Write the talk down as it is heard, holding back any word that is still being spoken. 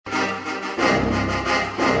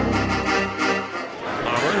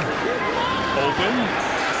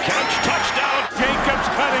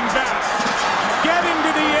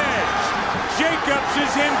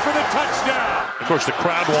Of course, the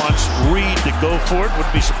crowd wants Reed to go for it.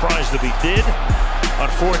 Wouldn't be surprised if he did on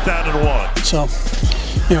 4th down and 1. So,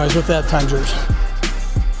 anyways, with that, time yours.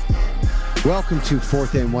 Welcome to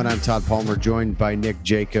 4th and 1. I'm Todd Palmer, joined by Nick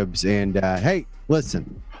Jacobs. And hey,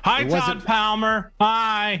 listen. Hi, Todd Palmer.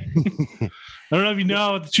 Hi. I don't know if you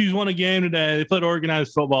know, the Chiefs won a game today. They played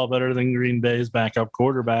organized football better than Green Bay's backup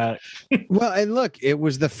quarterback. Well, and look, it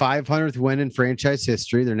was the 500th win in franchise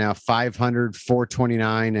history. They're now 500,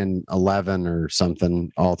 429, and 11 or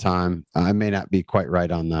something all time. I may not be quite right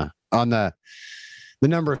on the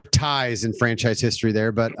number of ties in franchise history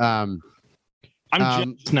there, but I'm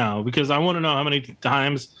jealous now because I want to know how many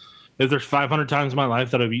times, if there's 500 times in my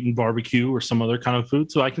life that I've eaten barbecue or some other kind of food,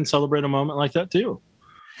 so I can celebrate a moment like that too.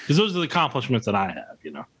 Because those are the accomplishments that I have, you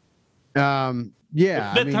know.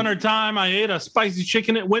 Yeah. The 500th time I ate a spicy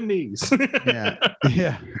chicken at Wendy's. yeah.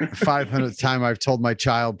 500th time I've told my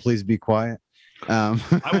child, please be quiet.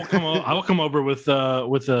 I will come over with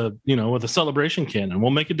a celebration can, and we'll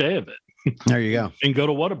make a day of it. There you go. And go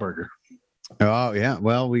to Whataburger. Oh yeah.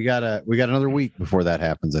 Well, we got another week before that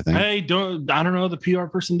happens, I think. Hey, I don't know. The PR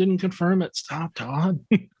person didn't confirm it. Stop, Todd.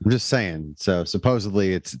 I'm just saying. So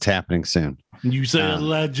supposedly it's happening soon. You say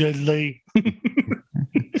allegedly.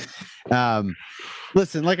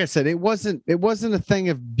 Listen, like I said, it wasn't a thing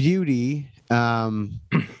of beauty. Yeah,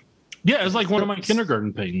 it's like one of my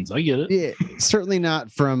kindergarten paintings. I get it. Yeah, certainly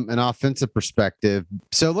not from an offensive perspective.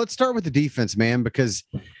 So let's start with the defense, man, because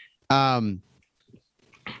in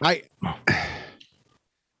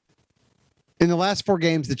the last 4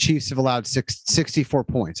 games, the Chiefs have allowed 64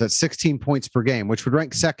 points. That's 16 points per game, which would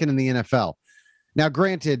rank second in the NFL. Now,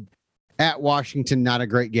 granted, at Washington, not a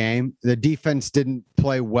great game. The defense didn't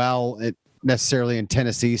play well necessarily in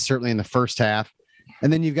Tennessee, certainly in the first half.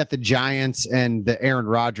 And then you've got the Giants and the Aaron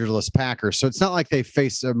Rodgers-less Packers. So it's not like they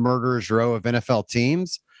face a murderer's row of NFL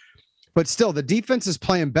teams. But still, the defense is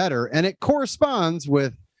playing better, and it corresponds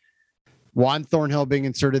with Juan Thornhill being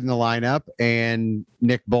inserted in the lineup and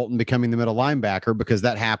Nick Bolton becoming the middle linebacker, because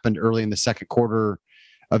that happened early in the second quarter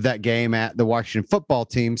of that game at the Washington football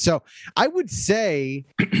team. So I would say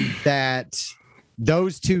that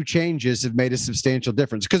those 2 changes have made a substantial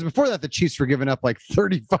difference, because before that, the Chiefs were giving up like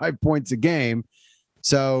 35 points a game.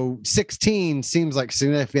 So 16 seems like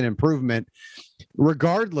significant improvement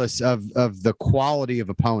regardless of the quality of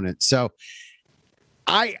opponents. So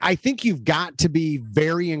I think you've got to be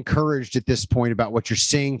very encouraged at this point about what you're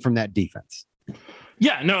seeing from that defense.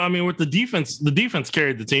 Yeah, no, I mean, with the defense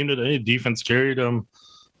carried the team today. The defense carried them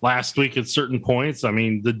last week at certain points. I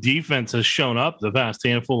mean, the defense has shown up the past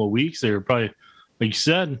handful of weeks. They were probably, like you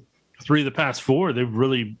said, 3 of the past 4. They've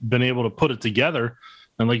really been able to put it together.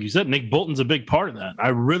 And like you said, Nick Bolton's a big part of that. I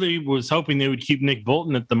really was hoping they would keep Nick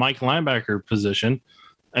Bolton at the Mike linebacker position.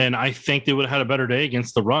 And I think they would have had a better day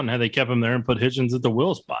against the run had they kept him there and put Hitchens at the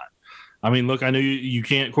will spot. I mean, look, I know you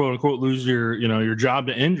can't quote unquote lose your job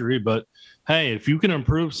to injury, but hey, if you can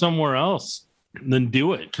improve somewhere else, then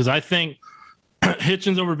do it. Because I think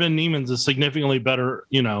Hitchens over Ben Neiman's a significantly better,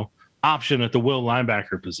 option at the will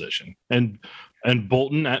linebacker position. And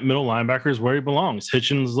Bolton at middle linebacker is where he belongs.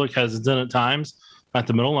 Hitchens looked hesitant at times at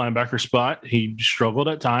the middle linebacker spot. He struggled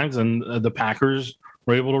at times, and the Packers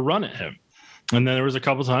were able to run at him. And then there was a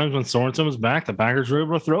couple times when Sorensen was back, the Packers were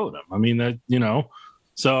able to throw at him. I mean,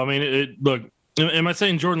 So, I mean, look, am I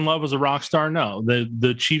saying Jordan Love was a rock star? No.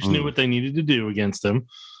 The Chiefs knew what they needed to do against him.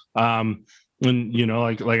 And,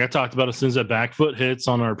 like I talked about, as soon as that back foot hits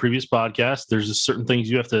on our previous podcast, there's just certain things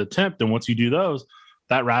you have to attempt. And once you do those,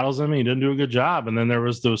 that rattles him. He didn't do a good job. And then there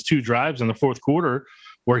was those 2 drives in the fourth quarter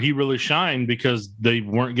where he really shined because they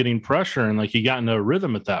weren't getting pressure, and like he got into a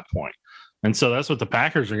rhythm at that point. And so that's what the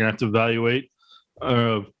Packers are going to have to evaluate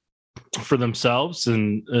for themselves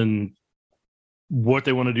and what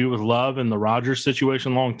they want to do with Love and the Rodgers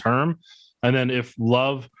situation long term. And then if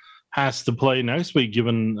Love has to play next week,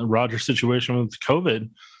 given the Rodgers situation with COVID,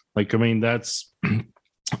 that's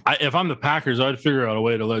if I'm the Packers, I'd figure out a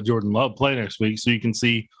way to let Jordan Love play next week so you can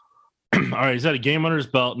see, all right, he's had a game under his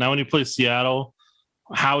belt. Now when he plays Seattle,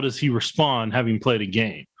 how does he respond having played a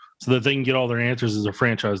game, so that they can get all their answers as a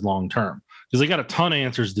franchise long term? Because they got a ton of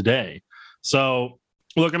answers today. So,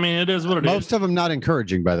 look, I mean, it is what it is. Most of them not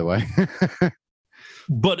encouraging, by the way.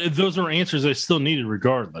 But if those are answers they still needed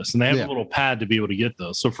regardless, and they have a little pad to be able to get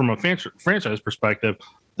those. So from a franchise perspective,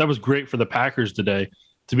 that was great for the Packers today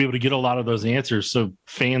to be able to get a lot of those answers so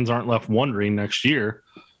fans aren't left wondering next year,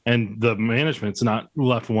 and the management's not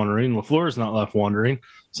left wondering, LaFleur's not left wondering,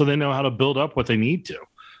 so they know how to build up what they need to.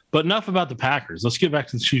 But enough about the Packers. Let's get back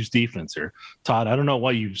to the Chiefs defense here. Todd, I don't know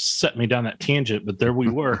why you set me down that tangent, but there we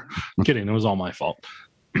were. I'm kidding. It was all my fault.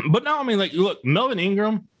 But no, I mean, look, Melvin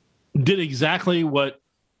Ingram did exactly what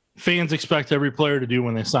fans expect every player to do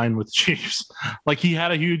when they sign with the Chiefs. Like, he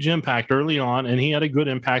had a huge impact early on, and he had a good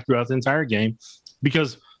impact throughout the entire game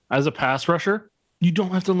because as a pass rusher, you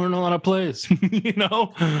don't have to learn a lot of plays,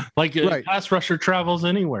 like a pass rusher travels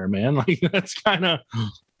anywhere, man. Like, that's kind of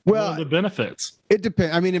one of the benefits. It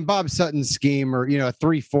depends. I mean, in Bob Sutton's scheme, or, a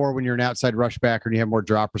 3-4 when you're an outside rush backer and you have more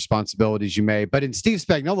drop responsibilities, you may. But in Steve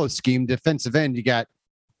Spagnuolo's scheme, defensive end,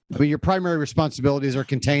 your primary responsibilities are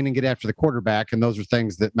contain and get after the quarterback, and those are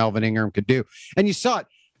things that Melvin Ingram could do. And you saw it.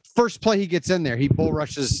 First play he gets in there, he bull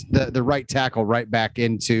rushes the right tackle right back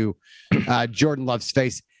into Jordan Love's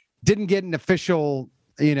face. Didn't get an official,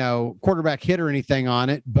 quarterback hit or anything on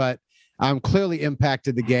it, but clearly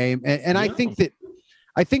impacted the game. And I think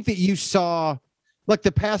that you saw, like,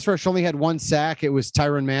 the pass rush only had one sack. It was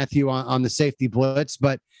Tyrann Mathieu on the safety blitz,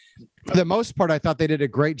 but for the most part, I thought they did a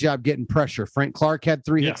great job getting pressure. Frank Clark had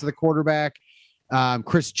 3 hits of the quarterback.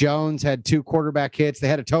 Chris Jones had 2 quarterback hits. They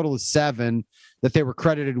had a total of 7 that they were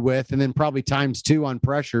credited with, and then probably times 2 on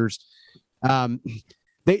pressures.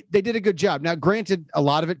 They did a good job. Now, granted, a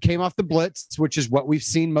lot of it came off the blitz, which is what we've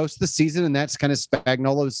seen most of the season, and that's kind of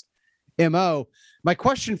Spagnuolo's MO. My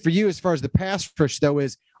question for you as far as the pass rush, though,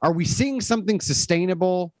 is, are we seeing something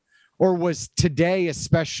sustainable, or was today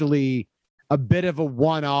especially a bit of a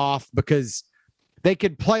one-off because they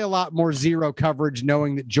could play a lot more zero coverage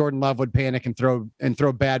knowing that Jordan Love would panic and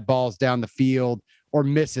throw bad balls down the field or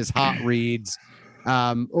miss his hot reads?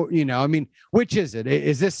 Which is it?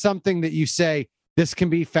 Is this something that you say this can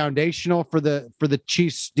be foundational for the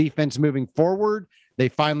Chiefs defense moving forward? They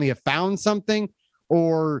finally have found something,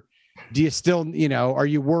 or do you still, are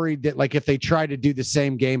you worried that, like, if they try to do the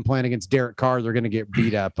same game plan against Derek Carr, they're going to get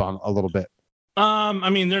beat up on a little bit? They're not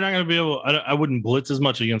going to be able. I wouldn't blitz as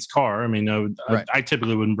much against Carr. I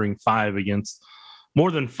typically wouldn't bring more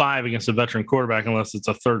than 5 against a veteran quarterback unless it's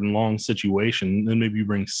a 3rd and long situation. Then maybe you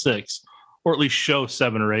bring 6, or at least show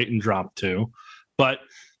 7 or 8 and drop 2. But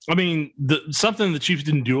something the Chiefs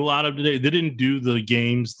didn't do a lot of today. They didn't do the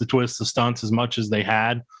games, the twists, the stunts as much as they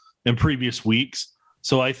had in previous weeks.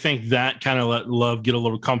 So I think that kind of let Love get a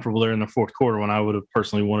little comfortable there in the fourth quarter, when I would have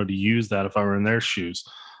personally wanted to use that if I were in their shoes.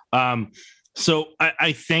 So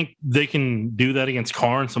I think they can do that against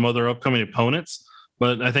Carr and some other upcoming opponents.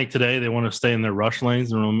 But I think today they want to stay in their rush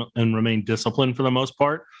lanes and remain disciplined for the most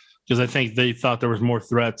part, because I think they thought there was more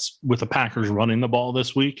threats with the Packers running the ball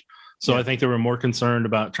this week. So I think they were more concerned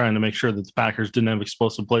about trying to make sure that the Packers didn't have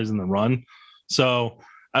explosive plays in the run. So,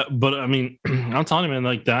 I'm telling you, man,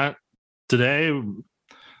 like that today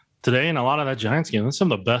and a lot of that Giants game, that's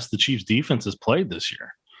some of the best the Chiefs defense has played this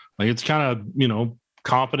year. Like, it's kind of,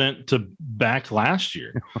 competent to back last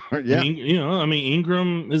year. Yeah.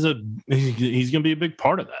 Ingram he's going to be a big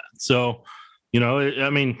part of that. So, you got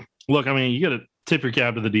to tip your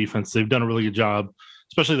cap to the defense. They've done a really good job,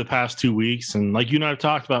 especially the past 2 weeks. And like you and I have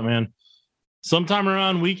talked about, man, sometime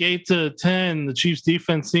around week 8 to 10, the Chiefs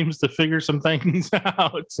defense seems to figure some things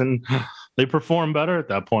out, and they perform better at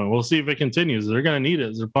that point. We'll see if it continues. They're going to need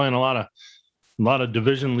it. They're playing a lot of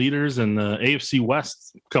division leaders in the AFC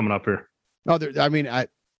West coming up here. Oh,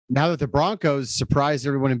 now that the Broncos surprised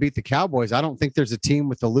everyone and beat the Cowboys, I don't think there's a team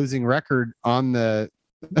with a losing record on the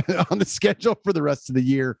on the schedule for the rest of the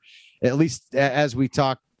year, at least as we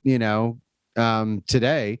talk,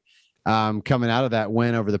 today, coming out of that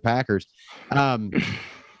win over the Packers. They're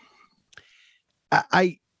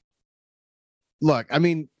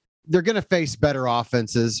going to face better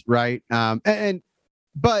offenses, right?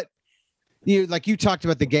 But like you talked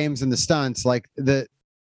about the games and the stunts, like the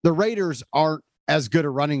Raiders aren't as good a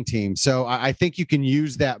running team. So I think you can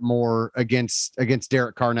use that more against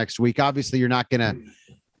Derek Carr next week. Obviously, you're not going to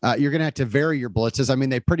you're going to have to vary your blitzes.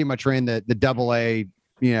 They pretty much ran the double A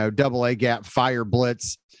gap fire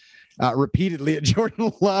blitz repeatedly at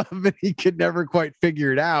Jordan Love, and he could never quite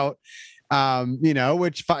figure it out.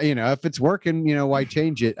 If it's working, why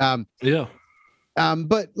change it?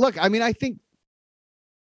 But look, I think,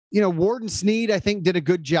 Ward and Snead, I think, did a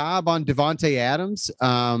good job on Devontae Adams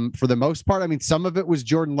for the most part. Some of it was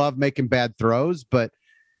Jordan Love making bad throws, but,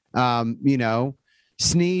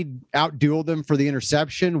 Snead outdueled him for the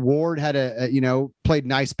interception. Ward had played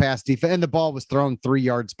nice pass defense, and the ball was thrown 3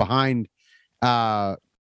 yards behind Devontae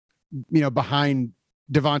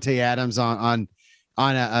Adams on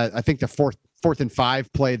I think the fourth and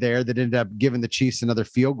 5 play there that ended up giving the Chiefs another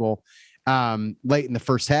field goal late in the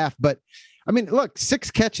first half. But look, 6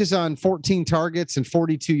 catches on 14 targets and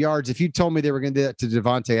 42 yards. If you told me they were going to do that to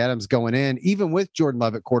Devontae Adams going in, even with Jordan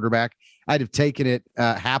Love at quarterback, I'd have taken it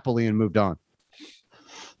happily and moved on.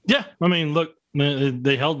 Yeah. Look,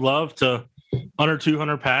 they held Love to under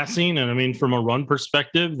 200 passing. And I mean, from a run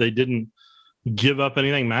perspective, they didn't give up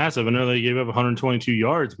anything massive. I know they gave up 122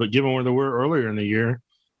 yards, but given where they were earlier in the year,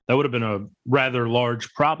 that would have been a rather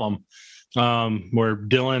large problem, where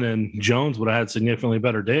Dillon and Jones would have had significantly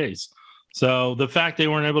better days. So the fact they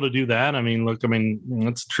weren't able to do that, I mean, look, I mean,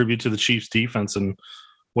 that's a tribute to the Chiefs defense and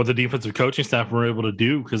what the defensive coaching staff were able to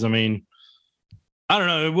do. Because, I mean, I don't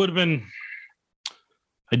know, it would have been –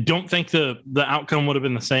 I don't think the outcome would have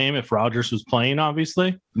been the same if Rodgers was playing,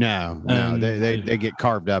 obviously. No, they get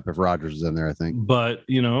carved up if Rodgers is in there, I think. But,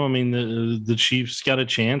 you know, I mean, the Chiefs got a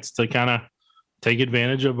chance to kind of take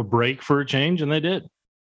advantage of a break for a change, and they did.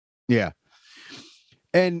 Yeah.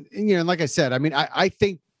 And, you know, like I said, I mean, I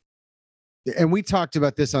think, and we talked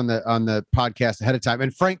about this on the podcast ahead of time,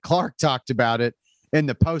 and Frank Clark talked about it in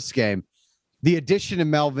the post game. The addition of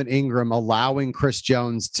Melvin Ingram allowing Chris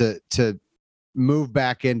Jones to move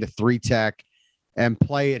back into 3-tech and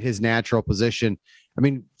play at his natural position. I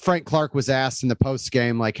mean, Frank Clark was asked in the post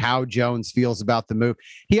game, like, how Jones feels about the move.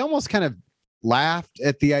 He almost kind of laughed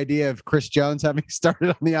at the idea of Chris Jones having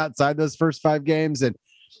started on the outside those first 5 games. And,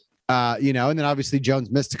 you know, and then obviously Jones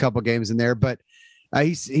missed a couple games in there, but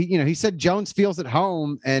he said Jones feels at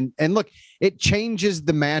home, and look, it changes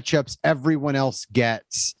the matchups everyone else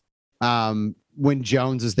gets when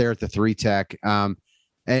Jones is there at the 3-tech.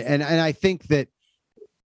 And I think that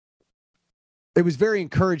it was very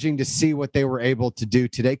encouraging to see what they were able to do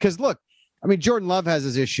today. Because look, I mean, Jordan Love has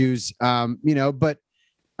his issues, you know, but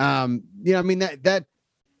I mean,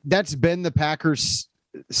 that's been the Packers'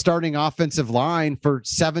 starting offensive line for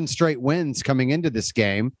 7 straight wins coming into this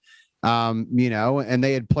game, you know, and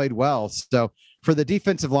they had played well. So for the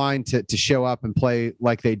defensive line to show up and play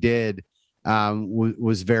like they did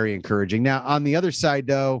was very encouraging. Now, on the other side,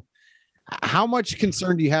 though, how much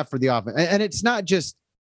concern do you have for the offense? And it's not just,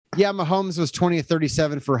 Mahomes was 20 of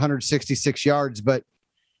 37 for 166 yards, but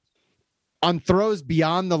on throws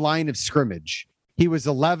beyond the line of scrimmage, he was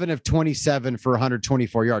 11 of 27 for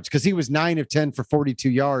 124 yards because he was 9 of 10 for 42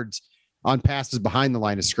 yards on passes behind the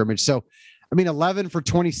line of scrimmage. So, I mean, 11 for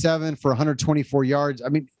 27 for 124 yards. I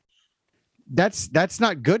mean, that's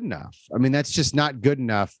not good enough. I mean, that's just not good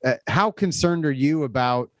enough. How concerned are you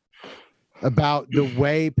about the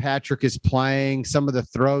way Patrick is playing, some of the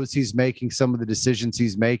throws he's making, some of the decisions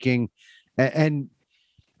he's making? And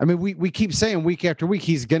I mean, we keep saying week after week,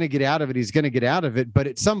 he's going to get out of it. He's going to get out of it. But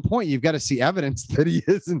at some point, you've got to see evidence that he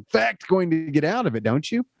is, in fact, going to get out of it,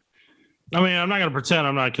 don't you? I mean, I'm not going to pretend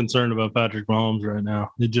I'm not concerned about Patrick Mahomes right now.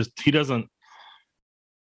 He didn't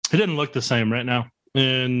look the same right now.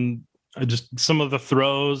 And some of the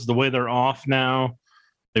throws, the way they're off now,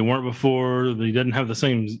 they weren't before. They didn't have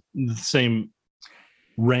the same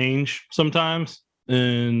range sometimes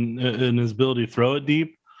in his ability to throw it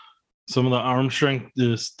deep. Some of the arm strength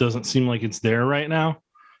just doesn't seem like it's there right now.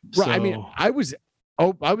 Right. So, I mean, I was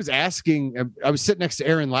asking, I was sitting next to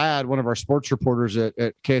Aaron Ladd, one of our sports reporters at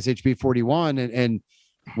KSHB 41, and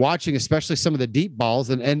watching especially some of the deep balls.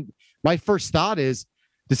 And my first thought is,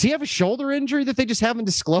 does he have a shoulder injury that they just haven't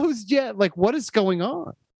disclosed yet? Like, what is going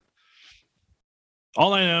on?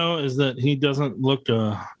 All I know is that he doesn't look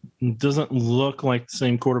like the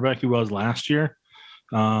same quarterback he was last year,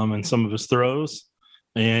 in some of his throws.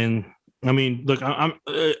 And I mean, look, I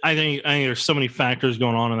think there's so many factors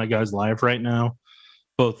going on in that guy's life right now,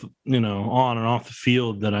 both, you know, on and off the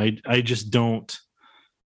field, that I just don't.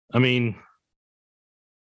 I mean,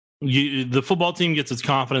 the football team gets its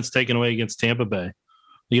confidence taken away against Tampa Bay.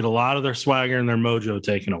 They get a lot of their swagger and their mojo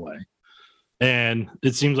taken away. And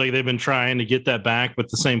it seems like they've been trying to get that back with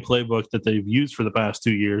the same playbook that they've used for the past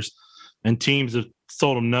 2 years. And teams have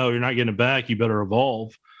told them, no, you're not getting it back. You better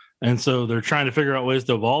evolve. And so they're trying to figure out ways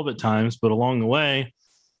to evolve at times. But along the way,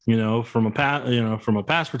 you know, from a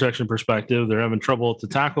pass protection perspective, they're having trouble at the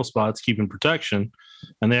tackle spots, keeping protection.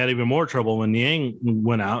 And they had even more trouble when Niang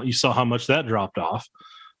went out. You saw how much that dropped off,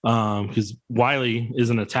 because Wiley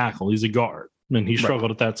isn't a tackle. He's a guard. And he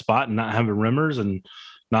struggled at that spot, and not having Rimmers and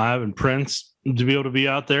not having Prince to be able to be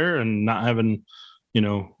out there, and not having, you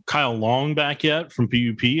know, Kyle Long back yet from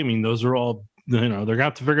PUP. I mean, those are all, you know, they're going to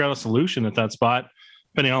have to figure out a solution at that spot,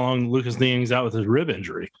 depending on how long Lucas Niang's out with his rib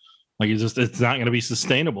injury. Like, it's not going to be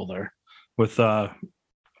sustainable there with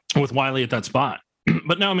Wiley at that spot.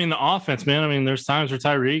 But no, I mean, the offense, man, I mean, there's times where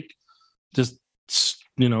Tyreek just,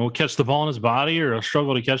 you know, catch the ball in his body, or he'll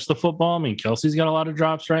struggle to catch the football. I mean, Kelsey's got a lot of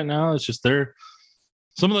drops right now. It's just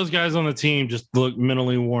some of those guys on the team just look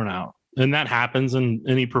mentally worn out, and that happens in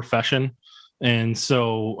any profession. And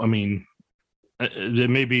so, I mean, it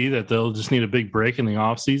may be that they'll just need a big break in the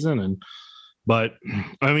off season. But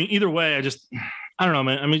I mean, either way, I don't know,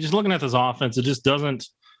 man. I mean, just looking at this offense, it just doesn't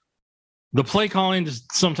the play calling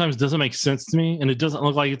just sometimes doesn't make sense to me, and it doesn't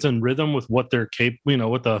look like it's in rhythm with what they're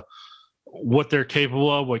what they're capable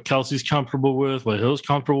of, what Kelsey's comfortable with, what Hill's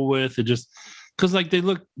comfortable with. It just because like they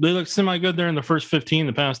look semi good there in the first 15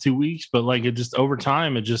 the past 2 weeks, but like it just over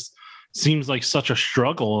time it just seems like such a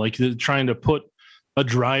struggle, like they're trying to put a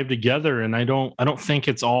drive together, and I don't think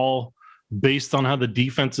it's all based on how the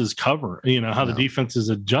defense is covering, how the defense is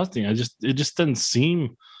adjusting. It just doesn't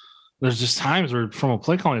seem. There's just times where, from a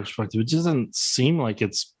play calling perspective, it just doesn't seem like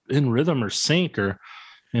it's in rhythm or sync, or,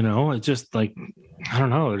 it just like, I don't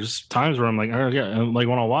know. There's just times where I'm like, oh yeah, and like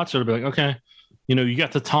when I watch it, I'll be like, okay, you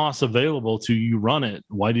got the toss available to you, run it.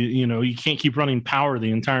 Why do you can't keep running power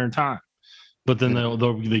the entire time? But then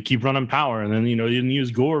they keep running power, and then you didn't use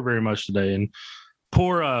Gore very much today. And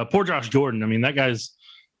poor Josh Gordon. I mean, that guy's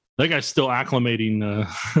still acclimating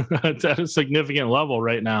at a significant level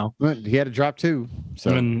right now. But he had a drop too.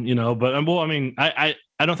 So, and, I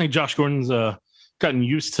don't think Josh Gordon's gotten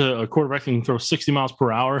used to a quarterback that can throw 60 miles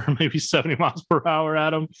per hour, maybe 70 miles per hour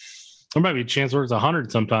at him. There might be a chance where it's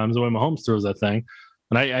 100 sometimes the way Mahomes throws that thing.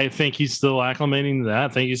 And I think he's still acclimating to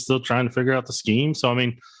that. I think he's still trying to figure out the scheme. So, I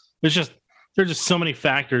mean, there's just so many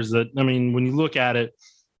factors that, when you look at it,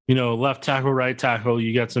 left tackle, right tackle,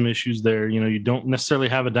 you got some issues there. You don't necessarily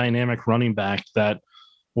have a dynamic running back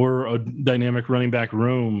or a dynamic running back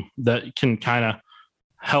room that can kind of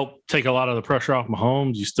help take a lot of the pressure off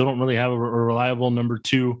Mahomes. You still don't really have a reliable number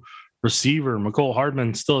 2 receiver. Mecole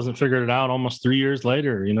Hardman still hasn't figured it out almost 3 years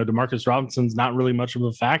later. Demarcus Robinson's not really much of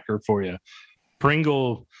a factor for you.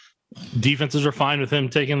 Pringle, defenses are fine with him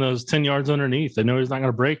taking those 10 yards underneath. They know he's not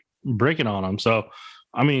going to break it on them. So,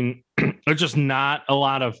 there's just not a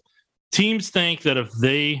lot of teams think that if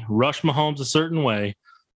they rush Mahomes a certain way,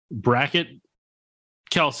 bracket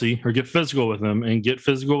Kelsey or get physical with him and get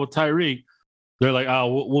physical with Tyreek, they're like,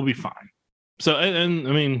 oh, we'll be fine. So,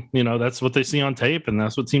 and that's what they see on tape, and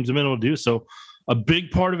that's what teams have been able to do. So a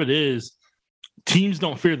big part of it is teams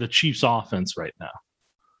don't fear the Chiefs offense right now.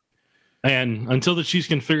 And until the Chiefs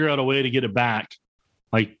can figure out a way to get it back,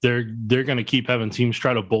 like they're going to keep having teams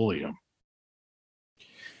try to bully them.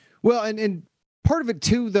 Well, and part of it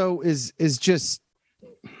too, though, is just,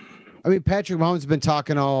 Patrick Mahomes has been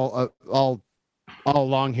talking all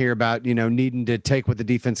along here about, needing to take what the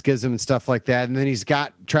defense gives him and stuff like that. And then he's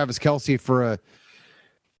got Travis Kelce for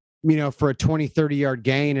a 20, 30 yard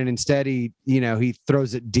gain. And instead he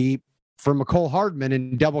throws it deep for Mecole Hardman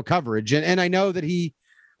in double coverage. And I know that he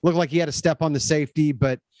looked like he had a step on the safety,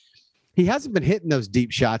 but he hasn't been hitting those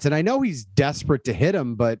deep shots. And I know he's desperate to hit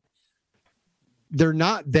them, but they're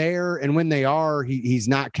not there, and when they are, he's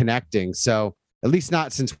not connecting. So at least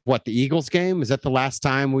not since the Eagles game. Is that the last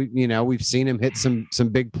time we've seen him hit some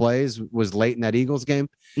big plays? Was late in that Eagles game.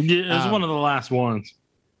 Yeah, it was one of the last ones.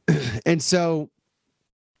 And so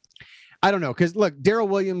I don't know, because look, Darrell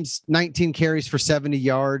Williams, 19 carries for 70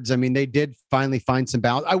 yards. They did finally find some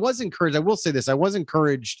balance. I was encouraged. I will say this: I was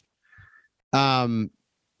encouraged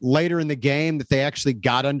later in the game that they actually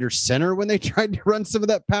got under center when they tried to run some of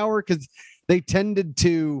that power, because they tended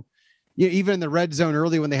to, even in the red zone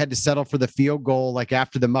early when they had to settle for the field goal, like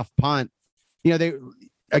after the muff punt, they,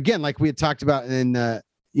 again, like we had talked about in,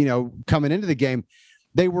 coming into the game,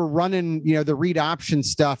 they were running, the read option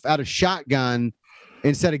stuff out of shotgun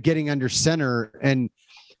instead of getting under center. And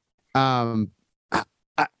the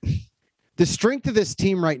strength of this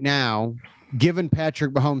team right now, given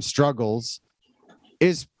Patrick Mahomes' struggles,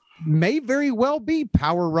 may very well be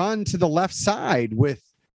power run to the left side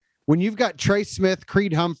when you've got Trey Smith,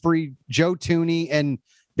 Creed Humphrey, Joe Thuney, and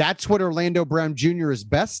that's what Orlando Brown Jr. is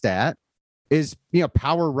best at, is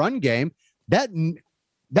power run game. That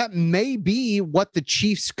may be what the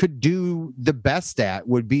Chiefs could do the best at,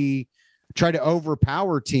 would be try to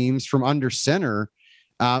overpower teams from under center.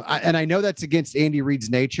 And I know that's against Andy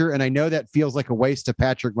Reid's nature, and I know that feels like a waste of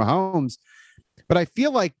Patrick Mahomes, but I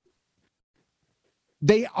feel like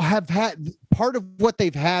they have had part of what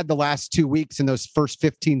they've had the last 2 weeks in those first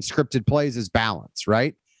 15 scripted plays is balance,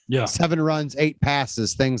 right? Yeah. 7 runs, 8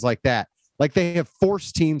 passes, things like that. Like they have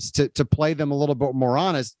forced teams to play them a little bit more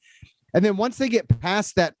honest. And then once they get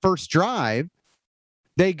past that first drive,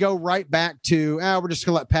 they go right back to, we're just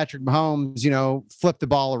going to let Patrick Mahomes, flip the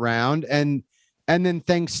ball around, and then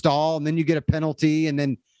things stall, and then you get a penalty, and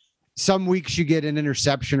then some weeks you get an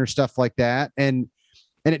interception or stuff like that. And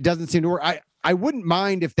it doesn't seem to work. I wouldn't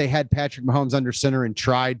mind if they had Patrick Mahomes under center and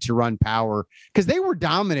tried to run power, because they were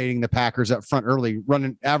dominating the Packers up front early,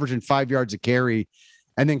 averaging 5 yards a carry,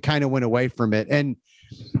 and then kind of went away from it. And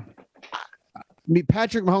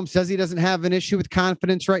Patrick Mahomes says he doesn't have an issue with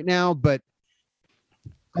confidence right now, but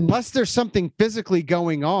unless there's something physically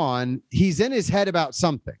going on, he's in his head about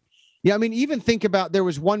something. Yeah, I mean, even think about there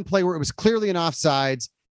was one play where it was clearly an offsides.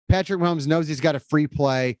 Patrick Mahomes knows he's got a free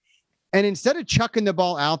play. And instead of chucking the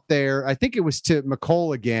ball out there, I think it was to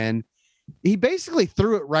McCole again, he basically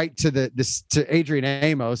threw it right to Adrian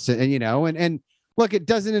Amos. And look, it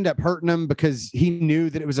doesn't end up hurting him because he knew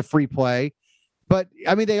that it was a free play. But,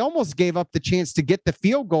 I mean, they almost gave up the chance to get the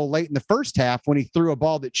field goal late in the first half when he threw a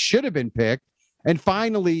ball that should have been picked. And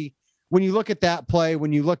finally, when you look at that play,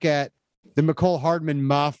 when you look at the McCole Hardman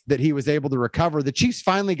muff that he was able to recover, the Chiefs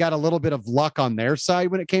finally got a little bit of luck on their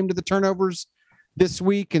side when it came to the turnovers this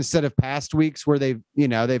week instead of past weeks where they've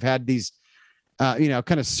had these,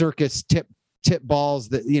 kind of circus tip balls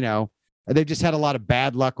that, they've just had a lot of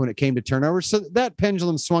bad luck when it came to turnovers. So that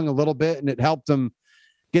pendulum swung a little bit and it helped them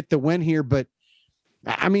get the win here. But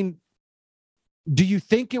I mean, do you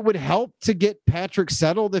think it would help to get Patrick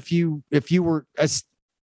settled if you were,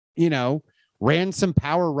 ran some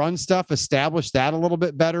power run stuff, established that a little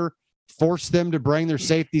bit better, forced them to bring their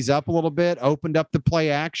safeties up a little bit, opened up the play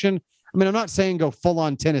action? I mean, I'm not saying go full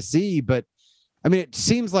on Tennessee, but I mean, it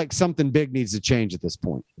seems like something big needs to change at this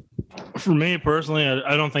point. For me personally,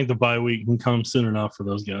 I don't think the bye week can come soon enough for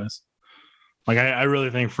those guys. Like, I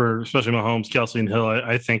really think for especially Mahomes, Kelsey, and Hill,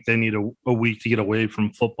 I think they need a week to get away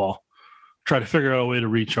from football, try to figure out a way to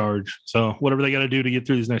recharge. So whatever they got to do to get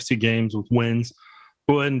through these next two games with wins,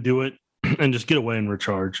 go ahead and do it and just get away and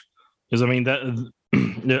recharge. Because, I mean,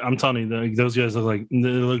 I'm telling you, those guys they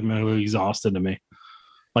look mentally exhausted to me.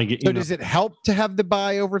 So does it help to have the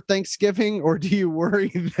bye over Thanksgiving, or do you worry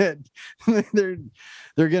that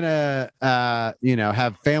they're gonna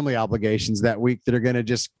have family obligations that week that are gonna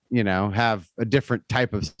just have a different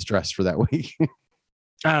type of stress for that week?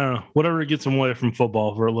 I don't know. Whatever gets them away from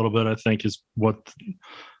football for a little bit, I think is what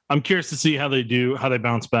I'm curious to see how they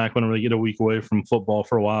bounce back whenever they get a week away from football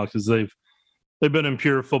for a while, because they've been in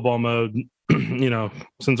pure football mode,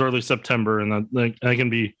 since early September, and that can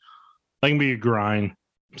be a grind.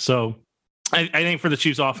 So I think for the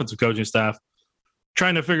Chiefs offensive coaching staff,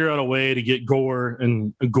 trying to figure out a way to get Gore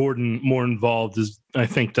and Gordon more involved I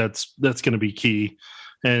think that's going to be key.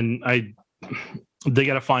 And they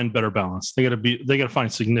got to find better balance. They got to find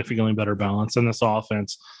significantly better balance in this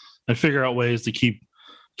offense and figure out ways to keep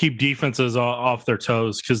defenses off their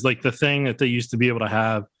toes. Cause like the thing that they used to be able to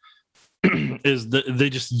have is that they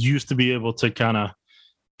just used to be able to kind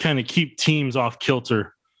of keep teams off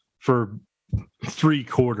kilter for 3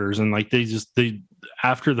 quarters, and like they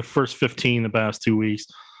after the first 15 the past 2 weeks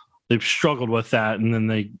they've struggled with that, and then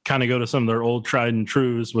they kind of go to some of their old tried and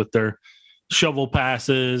trues with their shovel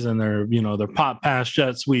passes and their pop pass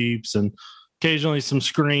jet sweeps and occasionally some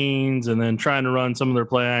screens, and then trying to run some of their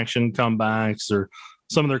play action comebacks or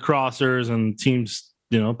some of their crossers, and teams,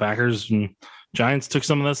 Packers and Giants took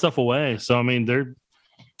some of that stuff away. So I mean,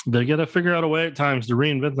 they got to figure out a way at times to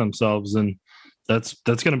reinvent themselves, and that's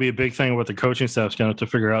going to be a big thing what the coaching staff's going to have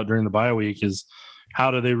to figure out during the bye week is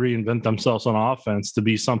how do they reinvent themselves on offense to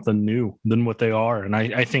be something new than what they are. And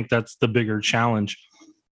I think that's the bigger challenge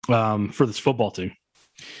for this football team.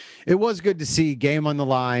 It was good to see game on the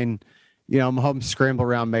line, Mahomes scramble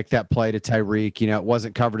around, make that play to Tyreek. It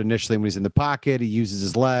wasn't covered initially when he's in the pocket. He uses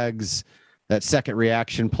his legs, that second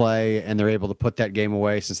reaction play, and they're able to put that game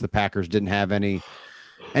away since the Packers didn't have any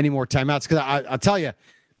more timeouts. Because I'll tell you,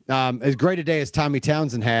 as great a day as Tommy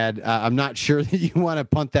Townsend had, I'm not sure that you want to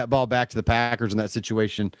punt that ball back to the Packers in that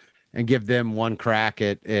situation and give them one crack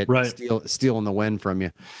at right. stealing the win from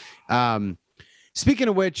you. Speaking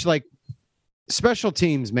of which, like special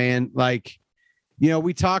teams, man, like,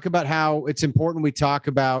 we talk about how it's important. We talk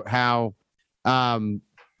about how,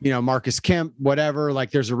 Marcus Kemp, whatever,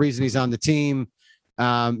 like there's a reason he's on the team,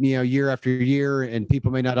 year after year, and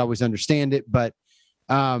people may not always understand it, but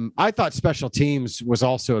I thought special teams was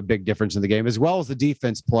also a big difference in the game, as well as the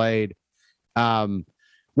defense played.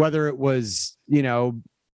 Whether it was,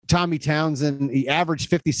 Tommy Townsend, he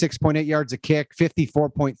averaged 56.8 yards a kick,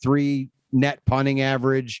 54.3 net punting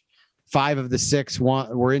average. 5 of the 6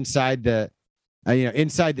 were inside the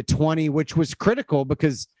 20, which was critical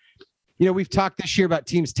because, we've talked this year about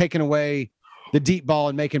teams taking away the deep ball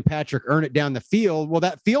and making Patrick earn it down the field. Well,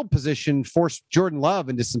 that field position forced Jordan Love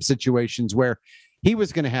into some situations where he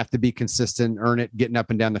was going to have to be consistent, earn it, getting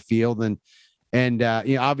up and down the field, and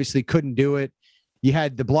obviously couldn't do it. You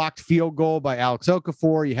had the blocked field goal by Alex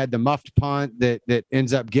Okafor. You had the muffed punt that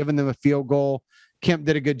ends up giving them a field goal. Kemp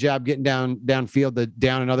did a good job getting downfield,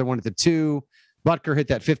 down another one at the 2. Butker hit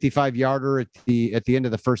that 55-yarder at the end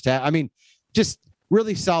of the first half. I mean, just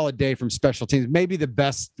really solid day from special teams. Maybe the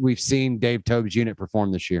best we've seen Dave Tobe's unit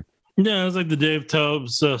perform this year. Yeah, it was like the Dave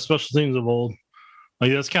Tobe's special teams of old.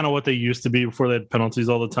 Like that's kind of what they used to be before they had penalties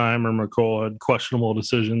all the time, or McCall had questionable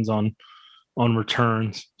decisions on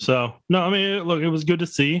returns. So no, I mean, look, it was good to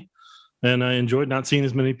see, and I enjoyed not seeing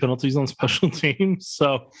as many penalties on special teams.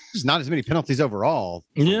 So There's not as many penalties overall.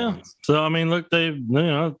 yeah. So I mean, look, they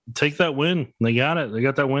take that win. They got it. They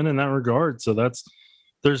got that win in that regard. So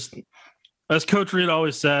there's as Coach Reed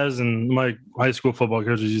always says, and my high school football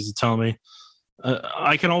coaches used to tell me,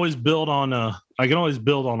 I can always build on a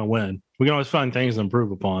win. We can always find things to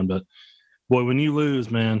improve upon. But boy, when you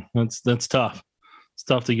lose, man, that's tough. It's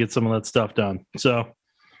tough to get some of that stuff done. So,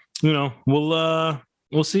 we'll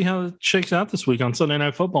see how it shakes out this week on Sunday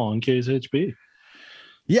Night Football on KSHB.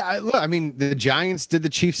 Yeah, look, I mean, the Giants did the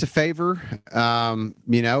Chiefs a favor,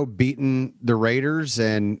 beating the Raiders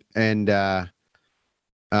and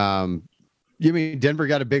Denver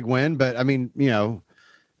got a big win, but I mean,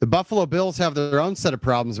 the Buffalo Bills have their own set of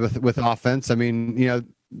problems with offense. I mean,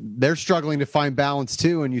 they're struggling to find balance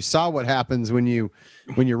too. And you saw what happens when you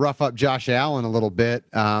rough up Josh Allen a little bit.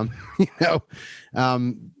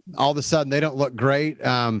 All of a sudden they don't look great.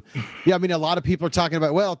 I mean, a lot of people are talking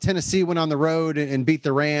about, well, Tennessee went on the road and beat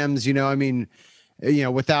the Rams.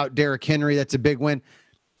 Without Derrick Henry, that's a big win.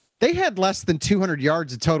 They had less than 200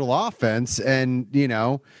 yards of total offense, and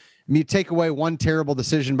you take away one terrible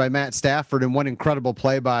decision by Matt Stafford and one incredible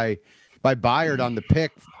play by Byard on the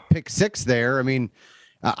pick six there. I mean,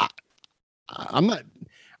 I'm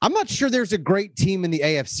not sure there's a great team in the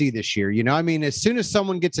AFC this year. I mean, as soon as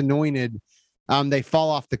someone gets anointed, they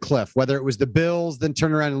fall off the cliff, whether it was the Bills, then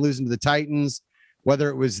turn around and losing to the Titans, whether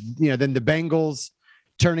it was, then the Bengals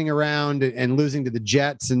turning around and losing to the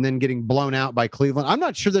Jets and then getting blown out by Cleveland. I'm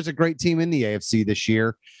not sure there's a great team in the AFC this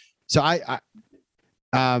year. So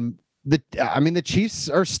the Chiefs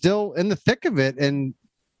are still in the thick of it, and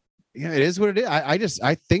it is what it is.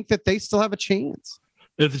 I think that they still have a chance.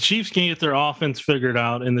 If the Chiefs can get their offense figured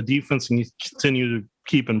out and the defense can continue to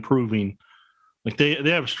keep improving, like they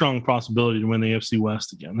have a strong possibility to win the AFC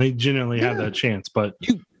West again. They genuinely have that chance, but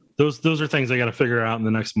those are things they got to figure out in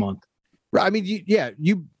the next month. I mean,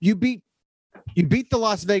 you beat the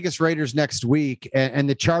Las Vegas Raiders next week, and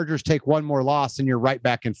the Chargers take one more loss, and you're right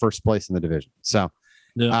back in first place in the division. So,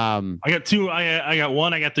 yeah. I got two. I got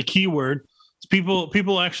one. I got the keyword.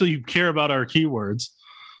 People actually care about our keywords.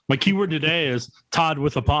 My keyword today is Todd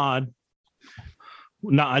with a pod.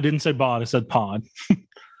 No, I didn't say bod. I said pod.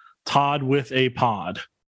 Todd with a pod.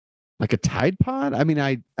 Like a Tide Pod? I mean,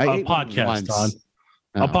 I a podcast, Todd.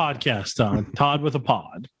 Oh. A podcast, Todd. Todd with a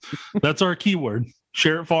pod. That's our keyword.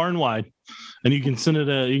 Share it far and wide, and you can send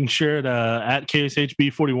it. You can share it at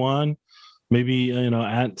KSHB41. Maybe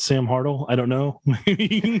at Sam Hartle. I don't know.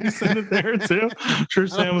 Maybe you can send it there too. I'm sure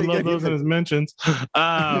Sam would love those in his mentions.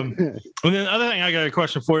 And then the other thing, I got a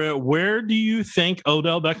question for you. Where do you think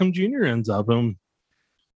Odell Beckham Jr. ends up? I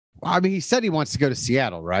mean, he said he wants to go to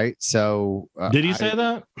Seattle, right? So did he say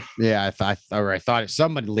that? Yeah, I thought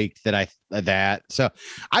somebody leaked that. So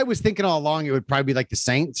I was thinking all along it would probably be like the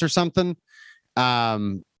Saints or something. I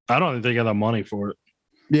don't think they got the money for it.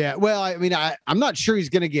 Yeah, well, I mean, I'm not sure he's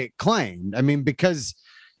going to get claimed. I mean, because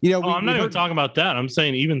I'm not even talking about that. I'm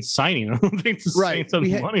saying even signing. I don't think the Saints have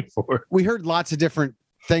the money for it. We heard lots of different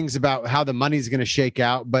things about how the money's going to shake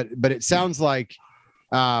out, but it sounds like,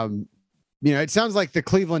 it sounds like the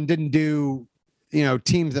Cleveland didn't do,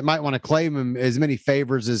 teams that might want to claim him as many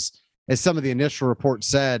favors as some of the initial reports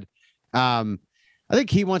said. I think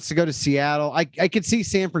he wants to go to Seattle. I could see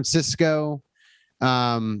San Francisco.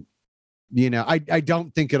 I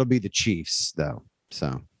don't think it'll be the Chiefs though.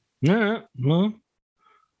 So yeah, well,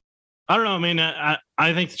 I don't know. I mean, I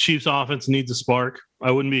think the Chiefs offense needs a spark.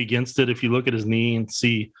 I wouldn't be against it if you look at his knee and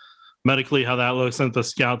see medically how that looks, and the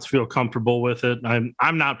scouts feel comfortable with it.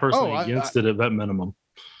 I'm not personally against it at that minimum.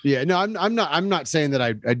 Yeah, no, I'm not saying that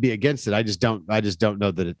I'd be against it. I just don't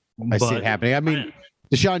know that I see it happening. I mean,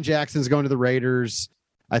 Deshaun Jackson's going to the Raiders.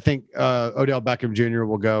 I think Odell Beckham Jr.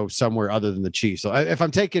 will go somewhere other than the Chiefs. So if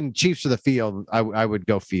I'm taking Chiefs to the field, I would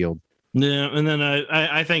go field. Yeah, and then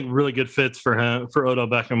I think really good fits for Odell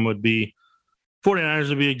Beckham would be 49ers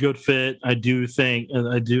would be a good fit. I do think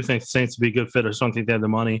the Saints would be a good fit. I just don't think they have the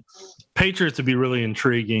money. Patriots would be really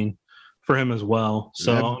intriguing for him as well.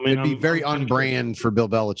 So it'd be very on brand for Bill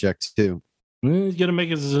Belichick too. He's going to make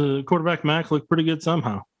his quarterback Mac look pretty good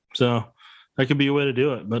somehow. So that could be a way to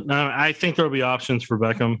do it. But I think there'll be options for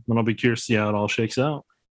Beckham, and I'll be curious to see how it all shakes out.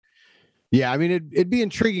 Yeah, I mean, it'd be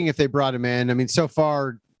intriguing if they brought him in. I mean, so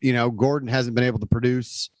far, Gordon hasn't been able to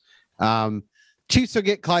produce. Chiefs will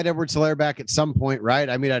get Clyde Edwards-Helaire back at some point, right?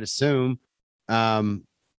 I mean, I'd assume. I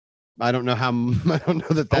I don't know how. I don't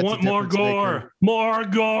know that that's. I want more gore. Maker. More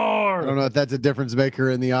gore. I don't know if that's a difference maker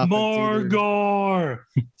in the offense. More either. gore.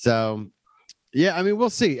 So, yeah, I mean, we'll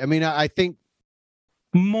see. I mean, I think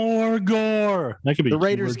more gore. That could be the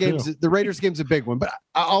Raiders game's too. the Raiders game's a big one. But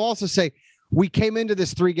I'll also say we came into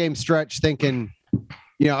this 3-game stretch thinking,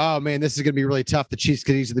 oh man, this is going to be really tough. The Chiefs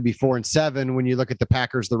could easily be 4-7 when you look at the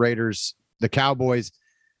Packers, the Raiders, the Cowboys.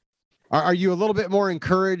 Are you a little bit more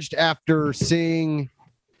encouraged after seeing,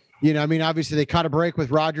 I mean, obviously they caught a break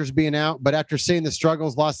with Rodgers being out, but after seeing the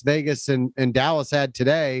struggles Las Vegas and Dallas had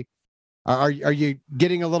today, are you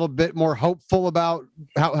getting a little bit more hopeful about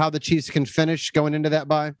how the Chiefs can finish going into that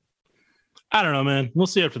bye? I don't know, man. We'll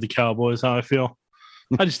see after the Cowboys how I feel.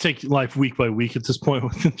 I just take life week by week at this point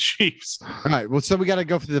with the Chiefs. All right. Well, so we got to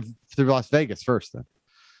go through Las Vegas first then.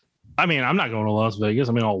 I mean, I'm not going to Las Vegas.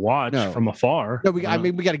 I mean, I'll watch from afar. No, we got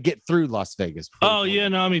to get through Las Vegas. Oh, yeah.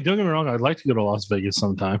 No, I mean, don't get me wrong. I'd like to go to Las Vegas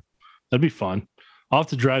sometime. That'd be fun. I'll have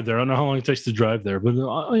to drive there. I don't know how long it takes to drive there, but,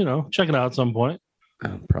 check it out at some point.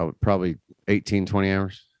 Probably 18, 20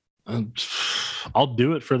 hours. I'll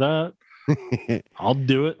do it for that. I'll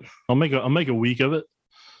do it. I'll make a week of it.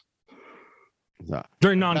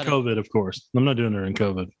 During non-COVID, of course. I'm not doing it during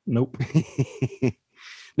COVID. Nope.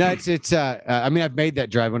 No, it's. I mean, I've made that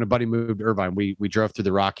drive when a buddy moved to Irvine. We drove through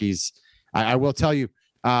the Rockies. I will tell you,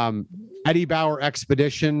 Eddie Bauer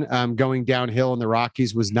Expedition going downhill in the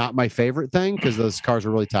Rockies was not my favorite thing because those cars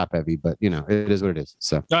were really top heavy. But it is what it is.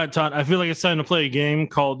 So, all right, Todd. I feel like it's time to play a game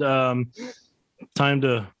called "Time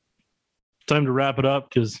to Wrap It Up"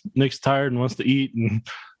 because Nick's tired and wants to eat, and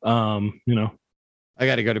I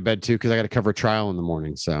got to go to bed too because I got to cover a trial in the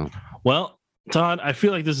morning. So, well, Todd, I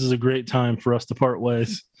feel like this is a great time for us to part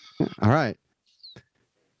ways. All right.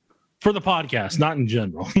 For the podcast, not in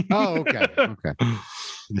general. Oh, okay. Okay.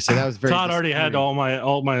 So that was very. Todd already had all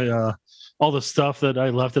the stuff that I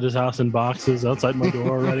left at his house in boxes outside my door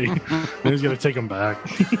already. And he's gonna take them back.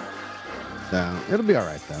 So it'll be all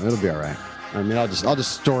right though. It'll be all right. I mean, I'll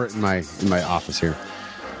just store it in my office here.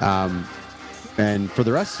 And for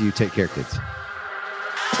the rest of you, take care, kids.